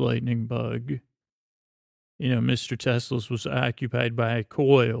State's lightning bug. Mr. Tesla's was occupied by a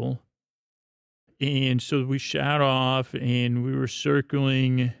coil, and so we shot off, and we were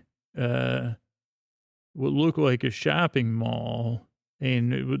circling what looked like a shopping mall,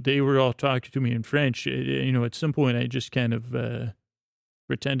 and they were all talking to me in French. At some point, I just kind of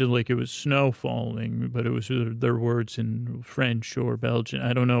pretended like it was snow falling, but it was their words in French or Belgian.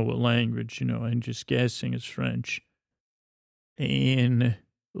 I don't know what language, I'm just guessing it's French. And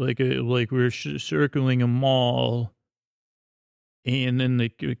like we were circling a mall, and then the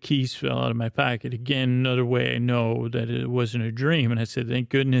keys fell out of my pocket. Again, another way I know that it wasn't a dream. And I said, thank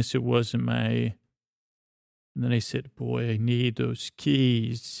goodness it wasn't my... And then I said, boy, I need those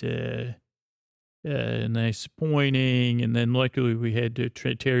keys. And I was pointing, and then luckily we had to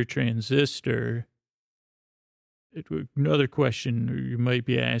Terry Transistor. Another question you might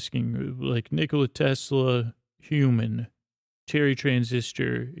be asking, like Nikola Tesla, human. Terry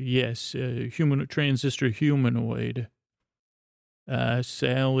Transistor, yes. Human transistor humanoid.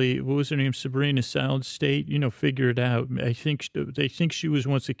 Sally, what was her name? Sabrina Solid State. Figure it out. They think she was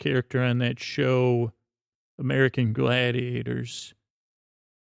once a character on that show, American Gladiators.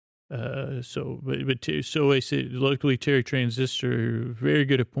 So I said, luckily Terry Transistor, very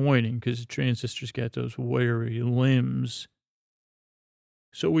good at pointing because the Transistor's got those wiry limbs.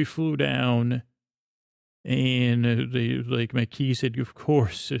 So we flew down, and my keys had, of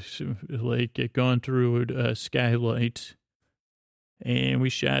course, gone through a skylight, and we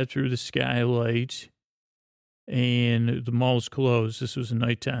shot through the skylight, and the mall's closed. This was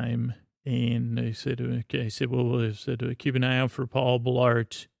nighttime, and I said, okay, keep an eye out for Paul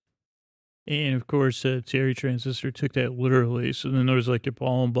Blart. And of course, Terry Transistor took that literally. So then there was like a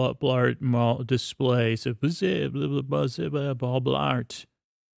Paul Blart Mall display. So Paul Blart.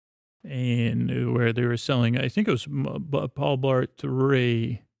 And where they were selling, I think it was Paul Blart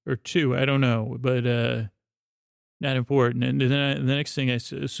 3 or 2. I don't know, but not important. And then the next thing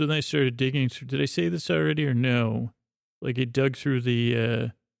so then I started digging through. Did I say this already or no? Like I dug through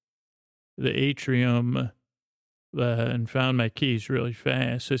the atrium and found my keys really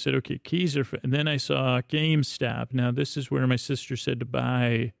fast. So I said, okay, keys are, and then I saw GameStop. Now this is where my sister said to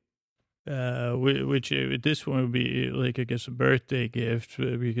buy, this one would be like, I guess, a birthday gift.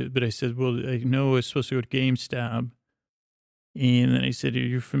 But I said, well, I know it's supposed to go to GameStop. And then I said, are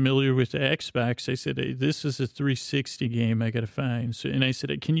you familiar with the Xbox? I said, hey, this is a 360 game I got to find. So, and I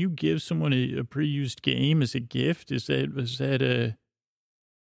said, can you give someone a pre-used game as a gift? Is that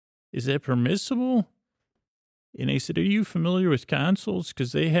permissible? And I said, are you familiar with consoles?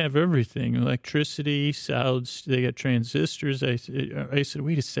 Because they have everything, electricity, solids, they got transistors. I said,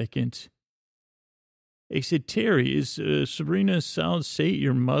 wait a second. I said, Terry, is Sabrina Solid State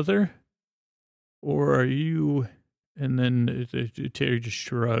your mother? Or are you... And then Terry just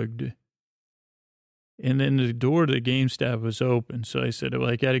shrugged. And then the door to the GameStop was open. So I said, well,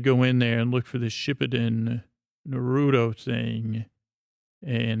 I got to go in there and look for the Shippuden Naruto thing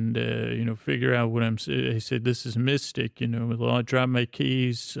and, figure out what I said, this is Mystic, I'll drop my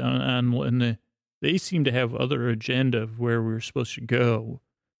keys and they seem to have other agenda of where we were supposed to go.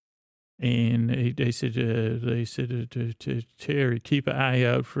 And they said to Terry, keep an eye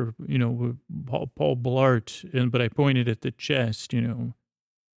out for, Paul Blart. But I pointed at the chest, some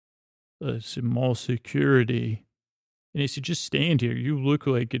mall security. And he said, just stand here. You look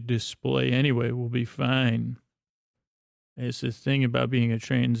like a display anyway. We'll be fine. It's the thing about being a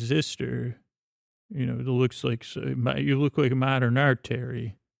transistor. It looks like, you look like a modern art,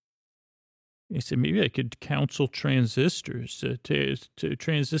 Terry. He said, maybe I could counsel transistors, to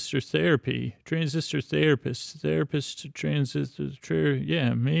transistor therapy, transistor therapist, transistor,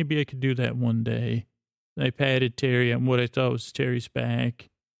 yeah, maybe I could do that one day. I patted Terry on what I thought was Terry's back.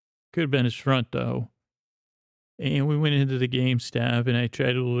 Could have been his front, though. And we went into the GameStop, and I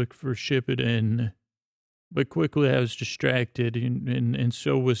tried to look for Shippuden, but quickly I was distracted, and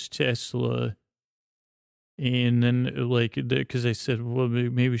so was Tesla. And then, because I said, well,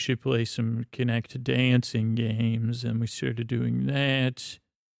 maybe we should play some Connect dancing games. And we started doing that.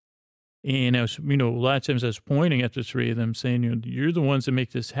 And I was, a lot of times I was pointing at the three of them saying, you're the ones that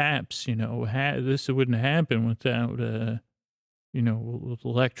make this haps, this wouldn't happen without, with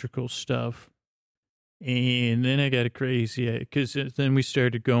electrical stuff. And then I got crazy because then we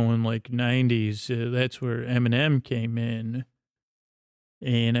started going like 90s. That's where Eminem came in.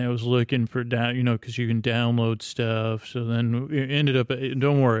 And I was looking for because you can download stuff. So then it ended up,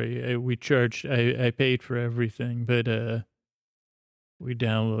 don't worry, we charged, I paid for everything, but we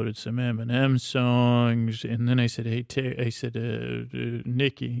downloaded some Eminem songs. And then I said, hey,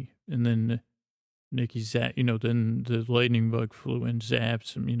 Nikki. And then Nikki then the lightning bug flew and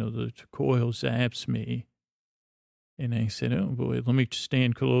zaps him, the coil zaps me. And I said, oh boy, let me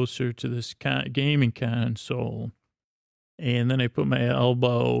stand closer to this gaming console. And then I put my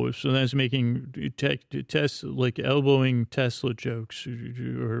elbow, so that's making elbowing Tesla jokes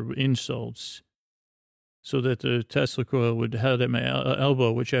or insults, so that the Tesla coil would head at my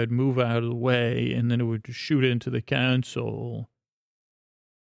elbow, which I'd move out of the way, and then it would shoot into the console.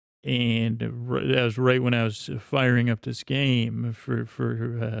 And that was right when I was firing up this game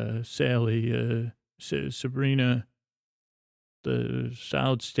for Sally, Sabrina, the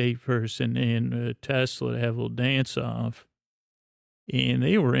solid state person, and Tesla to have a little dance off. And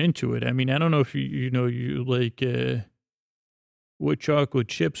they were into it. I mean, I don't know if you like what chocolate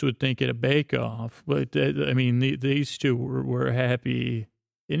chips would think at a bake-off, but these two were happy.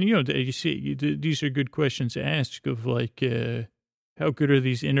 And you see, these are good questions to ask of how good are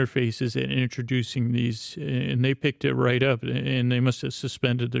these interfaces at introducing these? And they picked it right up, and they must have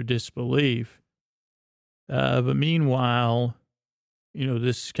suspended their disbelief. But meanwhile,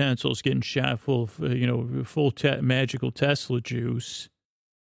 this console's getting shot full of, full magical Tesla juice.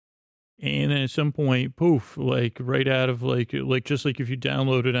 And then at some point, poof, right out of just like if you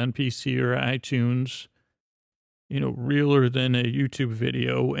download it on PC or iTunes, realer than a YouTube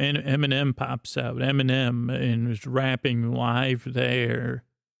video, and Eminem pops out, and is rapping live there.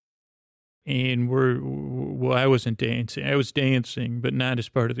 And I wasn't dancing. I was dancing, but not as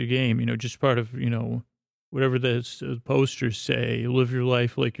part of the game, just part of, whatever the posters say, live your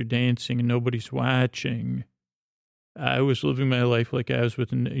life like you're dancing and nobody's watching. I was living my life like I was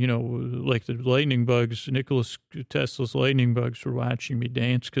with, like the lightning bugs. Nicholas Tesla's lightning bugs were watching me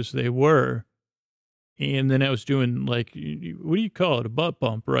dance because they were. And then I was doing like, what do you call it? A butt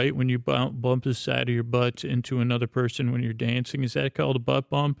bump, right? When you bump the side of your butt into another person when you're dancing. Is that called a butt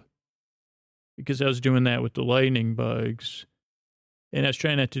bump? Because I was doing that with the lightning bugs. And I was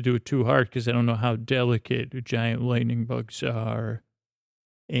trying not to do it too hard because I don't know how delicate giant lightning bugs are.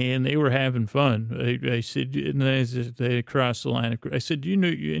 And they were having fun. I said, and then they crossed the line. I said, any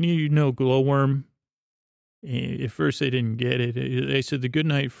of you know glowworm? And at first they didn't get it. They said the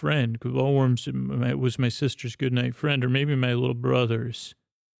goodnight friend. Glowworms was my sister's goodnight friend, or maybe my little brother's.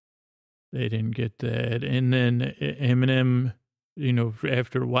 They didn't get that. And then Eminem,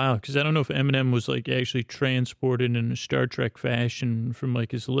 after a while, because I don't know if Eminem was like actually transported in a Star Trek fashion from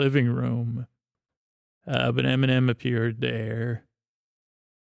like his living room. But Eminem appeared there.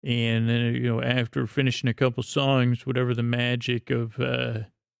 And then, after finishing a couple songs, whatever the magic of, I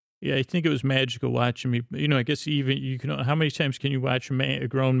think it was magical watching me. I guess even how many times can you watch a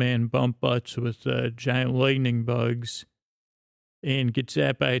grown man bump butts with giant lightning bugs and get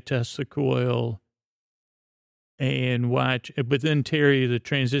zapped by a Tesla coil and watch? But then Terry, the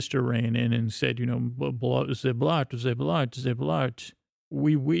transistor, ran in and said, blot.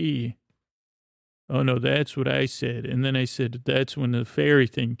 We. Oh, no, that's what I said. And then I said, that's when the fairy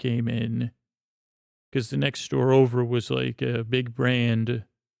thing came in. Because the next store over was like a big brand,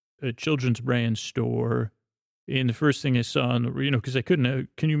 a children's brand store. And the first thing I saw, because I couldn't,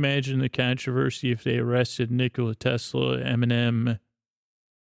 can you imagine the controversy if they arrested Nikola Tesla, Eminem,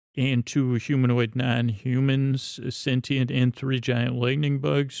 and 2 humanoid non-humans, sentient, and 3 giant lightning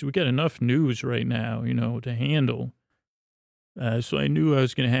bugs? We got enough news right now, to handle. So I knew I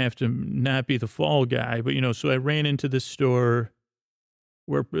was going to have to not be the fall guy, but, so I ran into this store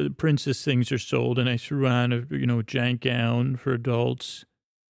where the princess things are sold, and I threw on a giant gown for adults,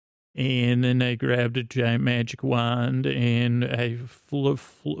 and then I grabbed a giant magic wand, and I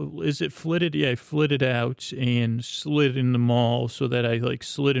flitted? Yeah, I flitted out and slid in the mall so that I,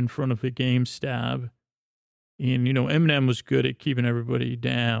 slid in front of a GameStop. And, Eminem was good at keeping everybody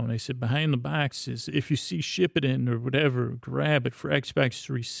down. I said, behind the boxes, if you see ship it in or whatever, grab it for Xbox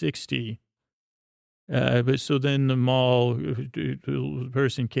 360. But so then the mall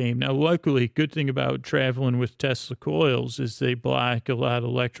person came. Now, luckily, good thing about traveling with Tesla coils is they block a lot of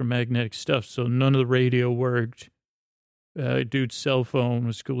electromagnetic stuff. So none of the radio worked. Dude's cell phone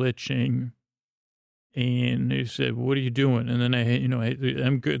was glitching. And they said, what are you doing? And then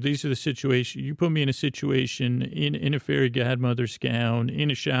I'm good. These are the situations. You put me in a situation in a fairy godmother's gown,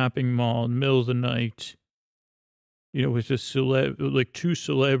 in a shopping mall in the middle of the night, with a 2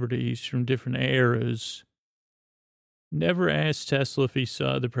 celebrities from different eras. Never asked Tesla if he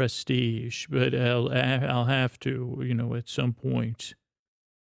saw The Prestige, but I'll have to, at some point.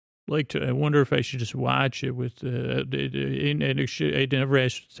 I wonder if I should just watch it with, I never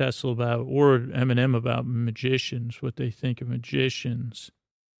asked Tesla about, or Eminem about magicians, what they think of magicians.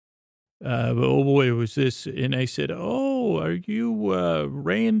 But oh boy, was this, and I said, oh, are you,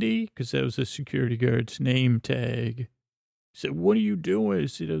 Randy? Because that was the security guard's name tag. He said, what are you doing? I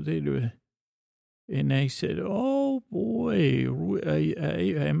said, they do it. And I said, oh boy,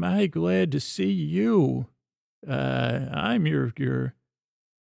 am I glad to see you. I'm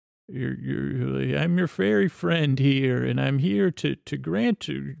I'm your fairy friend here, and I'm here to grant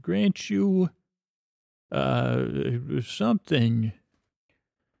you something.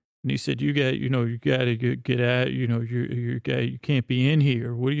 And he said, you got to get out. You can't be in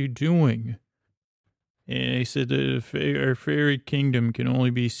here. What are you doing? And he said, our fairy kingdom can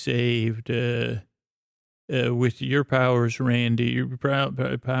only be saved with your powers, Randy. Your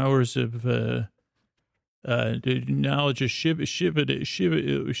powers of the knowledge of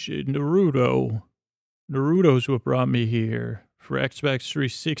Naruto. Naruto's what brought me here. For Xbox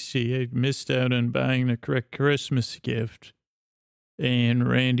 360, I missed out on buying the correct Christmas gift. And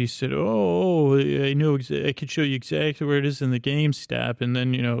Randy said, oh, I know, I could show you exactly where it is in the GameStop. And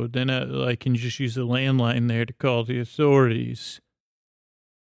then, then I can just use the landline there to call the authorities.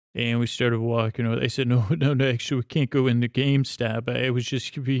 And we started walking. I said, no, actually, we can't go in the GameStop. I was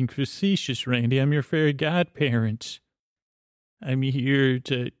just being facetious, Randy. I'm your fairy godparent. I'm here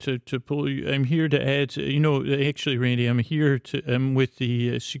to pull you. I'm here to add, actually, Randy, I'm with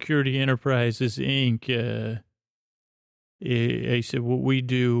the Security Enterprises, Inc., I said, what we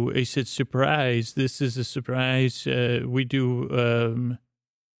do, I said, surprise, this is a surprise. We do,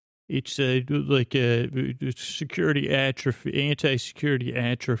 it's like a security atrophy, anti-security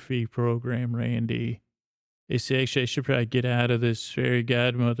atrophy program, Randy. I said, actually, I should probably get out of this fairy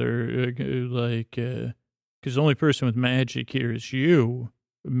godmother, because the only person with magic here is you.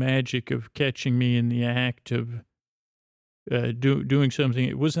 Magic of catching me in the act of doing something.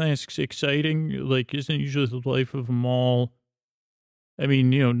 It wasn't that exciting. Like, isn't usually the life of them all? I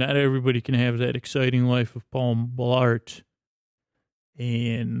mean, not everybody can have that exciting life of Paul Blart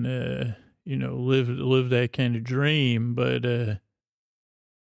and, live that kind of dream. But, I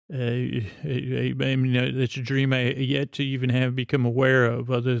mean, that's a dream I yet to even have become aware of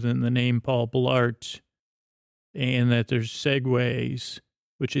other than the name Paul Blart, and that there's segues,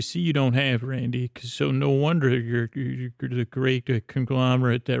 which I see you don't have, Randy. So no wonder you're the great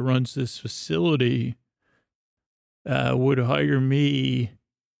conglomerate that runs this facility would hire me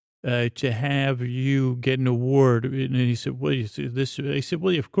to have you get an award. And he said, well, you see this, I said,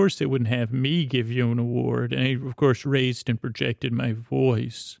 well, of course they wouldn't have me give you an award. And I, of course, raised and projected my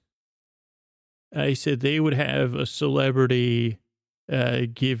voice. I said they would have a celebrity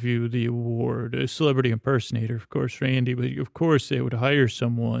give you the award, a celebrity impersonator, of course, Randy, but of course they would hire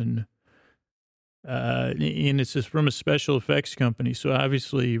someone. And it's just from a special effects company. So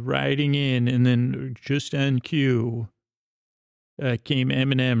obviously riding in, and then just on cue came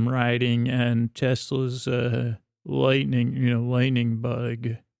Eminem riding on Tesla's lightning bug.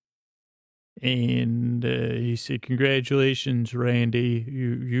 And he said, congratulations, Randy.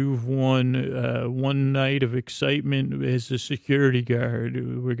 You've won one night of excitement as a security guard.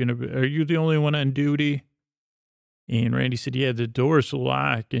 Are you the only one on duty? And Randy said, yeah, the door's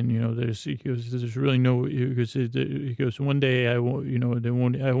locked. And, he goes, there's really no, he goes, one day I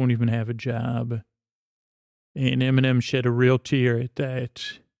won't, I won't even have a job. And Eminem shed a real tear at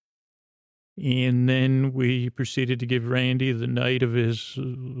that. And then we proceeded to give Randy the night of his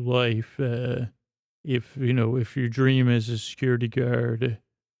life. If your dream as a security guard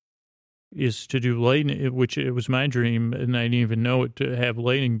is to do lightning, which it was my dream, and I didn't even know it, to have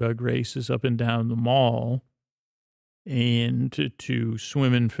lightning bug races up and down the mall, and to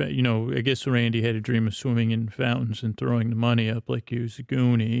swim in, I guess Randy had a dream of swimming in fountains and throwing the money up like he was a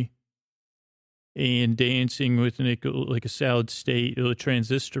goonie. And dancing with like a solid state, a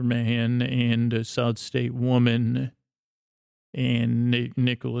transistor man and a solid state woman and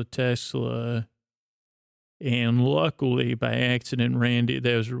Nikola Tesla. And luckily, by accident, Randy,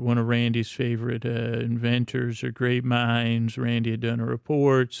 that was one of Randy's favorite inventors or great minds. Randy had done a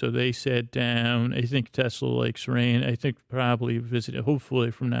report, so they sat down. I think Tesla likes Randy. I think probably hopefully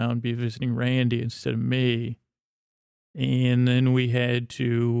from now on, be visiting Randy instead of me. And then we had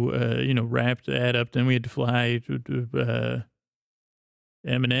to, wrap that up. Then we had to fly to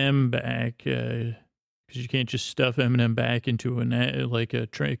Eminem back because you can't just stuff Eminem back into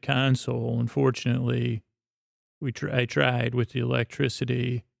a console. Unfortunately, I tried with the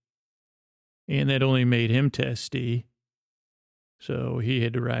electricity, and that only made him testy. So he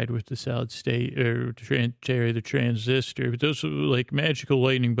had to ride with the solid state or carry the transistor. But those are like magical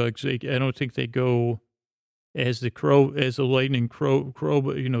lightning bugs. I don't think they go as the lightning crow,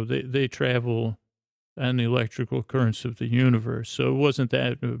 but they travel on the electrical currents of the universe. So it wasn't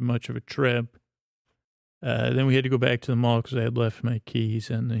that much of a trip. Then we had to go back to the mall because I had left my keys,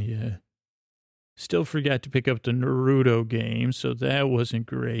 and still forgot to pick up the Naruto game. So that wasn't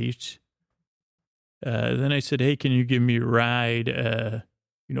great. Then I said, hey, can you give me a ride,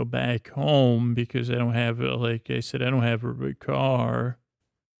 back home? Because I don't have, I don't have a car.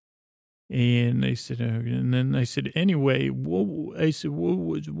 And they said, and then I said, anyway, what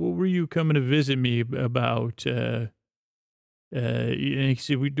were you coming to visit me about? And he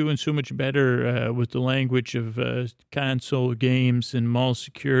said, we're doing so much better with the language of console games and mall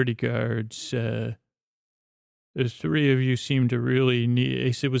security guards. The three of you seem to really need.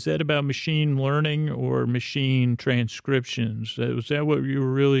 I said, was that about machine learning or machine transcriptions? Was that what you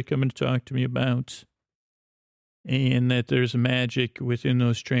were really coming to talk to me about? And that there's magic within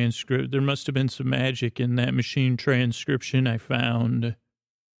those there must have been some magic in that machine transcription I found.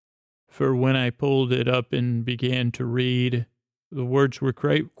 For when I pulled it up and began to read, the words were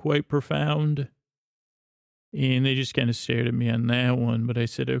quite profound. And they just kind of stared at me on that one. But I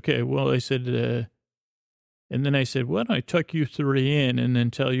said, okay, well, and then I said, why don't I tuck you three in and then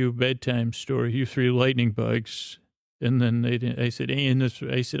tell you a bedtime story, you three lightning bugs. And then I said,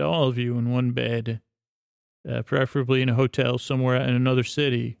 all of you in one bed. Preferably in a hotel somewhere in another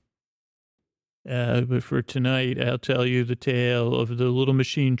city. But for tonight, I'll tell you the tale of the little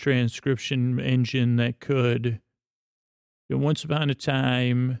machine transcription engine that could. Once upon a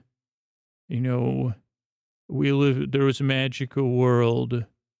time, there was a magical world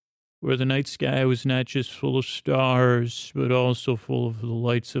where the night sky was not just full of stars, but also full of the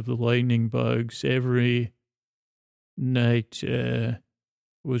lights of the lightning bugs. Every night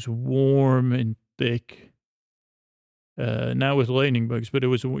was warm and thick not with lightning bugs, but it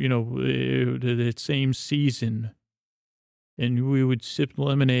was, that same season. And we would sip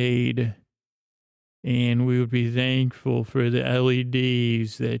lemonade and we would be thankful for the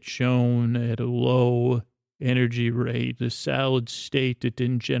LEDs that shone at a low energy rate, the solid state that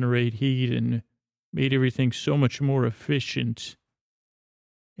didn't generate heat and made everything so much more efficient.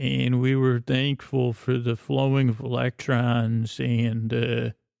 And we were thankful for the flowing of electrons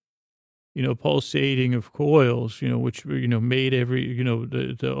and, pulsating of coils, which, made every,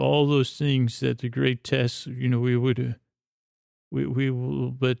 all those things that the great tests, we would,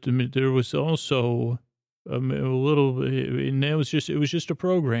 but there was also a little, and it was just a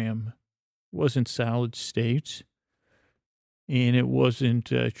program. It wasn't solid state. And it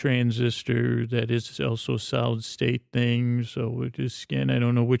wasn't a transistor that is also a solid state thing. So it just, again, I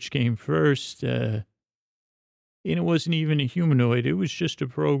don't know which came first. And it wasn't even a humanoid. It was just a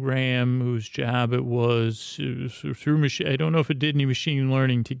program whose job it was through machine. I don't know if it did any machine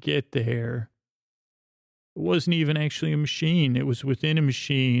learning to get there. It wasn't even actually a machine. It was within a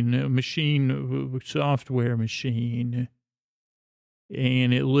machine, software machine.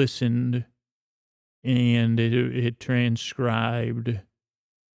 And it listened. And it transcribed,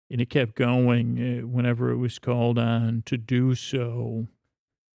 and it kept going whenever it was called on to do so.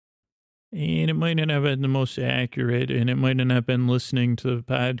 And it might not have been the most accurate, and it might not have been listening to the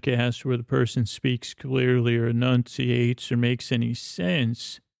podcast where the person speaks clearly or enunciates or makes any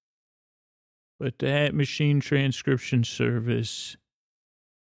sense. But that machine transcription service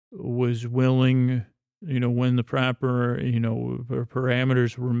was willing, when the proper,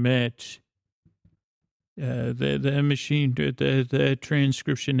 parameters were met. That machine, that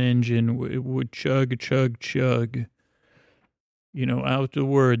transcription engine would chug, out the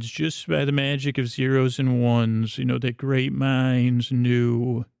words just by the magic of zeros and ones, that great minds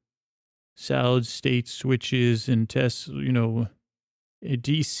knew solid state switches and tests,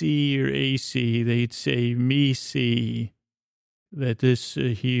 DC or AC, they'd say me see that this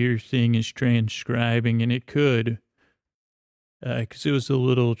here thing is transcribing, and it could. Because it was a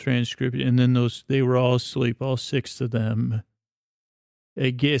little transcript, and then they were all asleep, all six of them.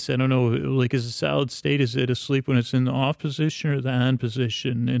 I guess, I don't know, like, is a solid state, is it asleep when it's in the off position or the on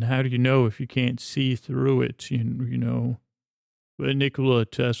position? And how do you know if you can't see through it, But Nikola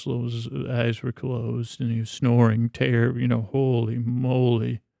Tesla's eyes were closed, and he was snoring, holy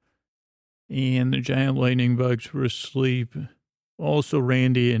moly. And the giant lightning bugs were asleep. Also,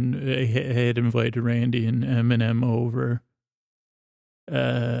 Randy had invited Randy and Eminem over.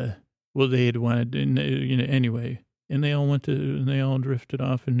 They had wanted, anyway, and they all drifted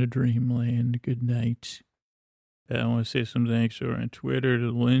off into dreamland. Good night. I want to say some thanks over on Twitter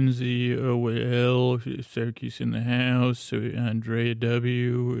to Lindsay OL, Syracuse in the house, Andrea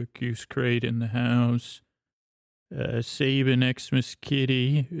W, Accuse Crate in the house, Saban Xmas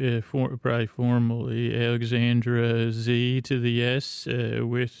Kitty, probably formerly Alexandra Z to the S,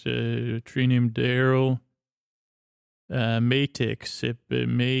 with tree named Daryl. Matix,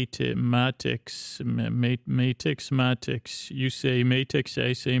 Matix. You say Matix,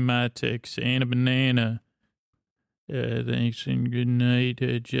 I say Matix. Anna Banana. Thanks and good night.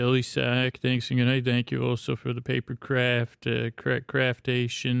 Jelly Sack, thanks and good night. Thank you also for the paper craft,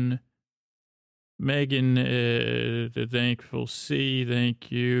 craftation. Megan, the thankful C,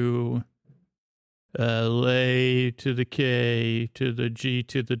 thank you. Lay to the K, to the G,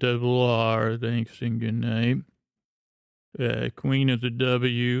 to the double R, thanks and good night. Queen of the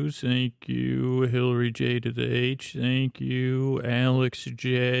W's, thank you. Hillary J to the H, thank you. Alex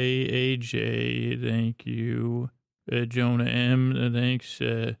J, AJ, thank you. Jonah M, thanks.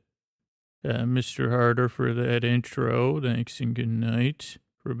 Mr. Harder for that intro, thanks and good night.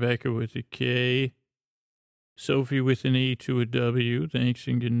 Rebecca with a K. Sophie with an E to a W, thanks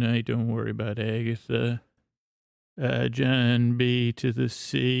and good night. Don't worry about Agatha. John B to the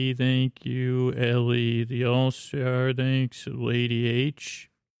C, thank you. Ellie, the All-Star, thanks. Lady H,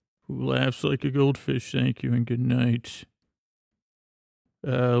 who laughs like a goldfish, thank you and good night.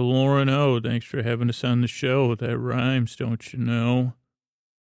 Lauren O, thanks for having us on the show. That rhymes, don't you know?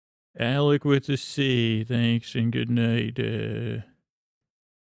 Alec with the C, thanks and good night.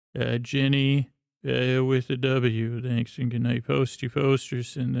 Jenny with a W, thanks and good night. Posty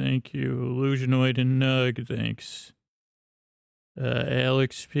Posterson, thank you. Illusionoid and Nug, thanks.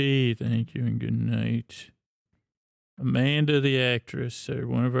 Alex P, thank you and good night. Amanda the actress,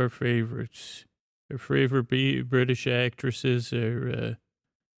 one of our favorites. Our favorite British actresses are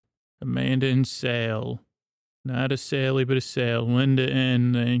Amanda and Sal. Not a Sally, but a Sal. Linda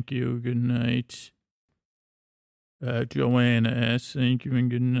N, thank you, good night. Joanna S, thank you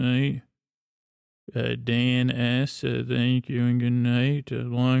and good night. Dan S., thank you and good night.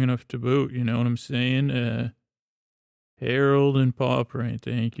 Long enough to boot, you know what I'm saying? Harold and Paw Print,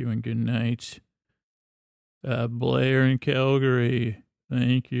 thank you and good night. Blair in Calgary,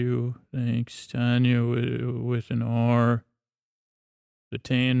 thank you. Thanks. Tanya with an R. The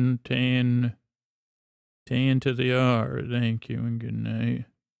tan to the R, thank you and good night.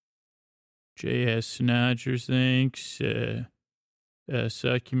 J.S. Snodgers, thanks.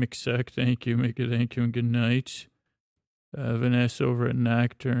 Sucky McSuck, thank you and good night. Vanessa over at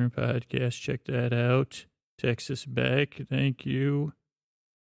Nocturne Podcast, check that out. Texas Beck, thank you.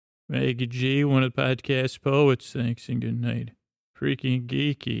 Maggie G, one of the podcast poets, thanks and good night. Freaking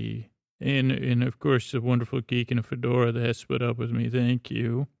Geeky. And of course, the wonderful Geek in a Fedora that has split up with me, thank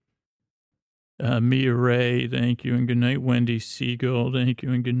you. Mia Ray, thank you and good night. Wendy Siegel, thank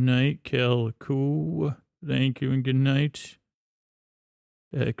you and good night. Kel Koo, thank you and good night.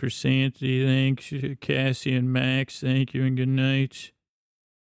 Chrysanthi, thanks. Cassie and Max, thank you and good night.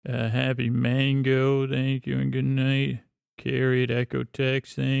 Happy Mango, thank you and good night. Carrie at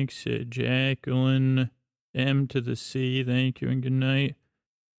Echotex, thanks. Jacqueline M to the C, thank you and good night.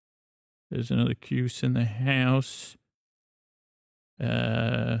 There's another Cuse in the house.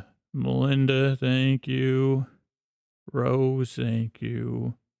 Melinda, thank you. Rose, thank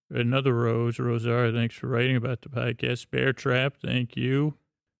you. Another Rose, Rosar, thanks for writing about the podcast. Bear Trap, thank you.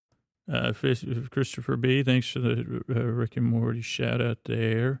 Christopher B., thanks for the Rick and Morty shout out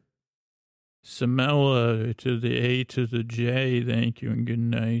there. Samela to the A to the J, thank you and good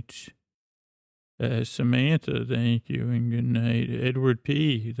night. Samantha, thank you and good night. Edward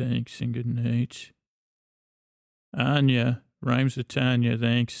P., thanks and good night. Anya, rhymes with Tanya,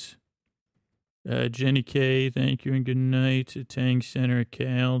 thanks. Jenny K., thank you and good night. Tang Center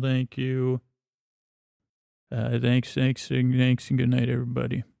Cal, thank you. Thanks and good night,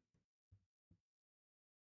 everybody.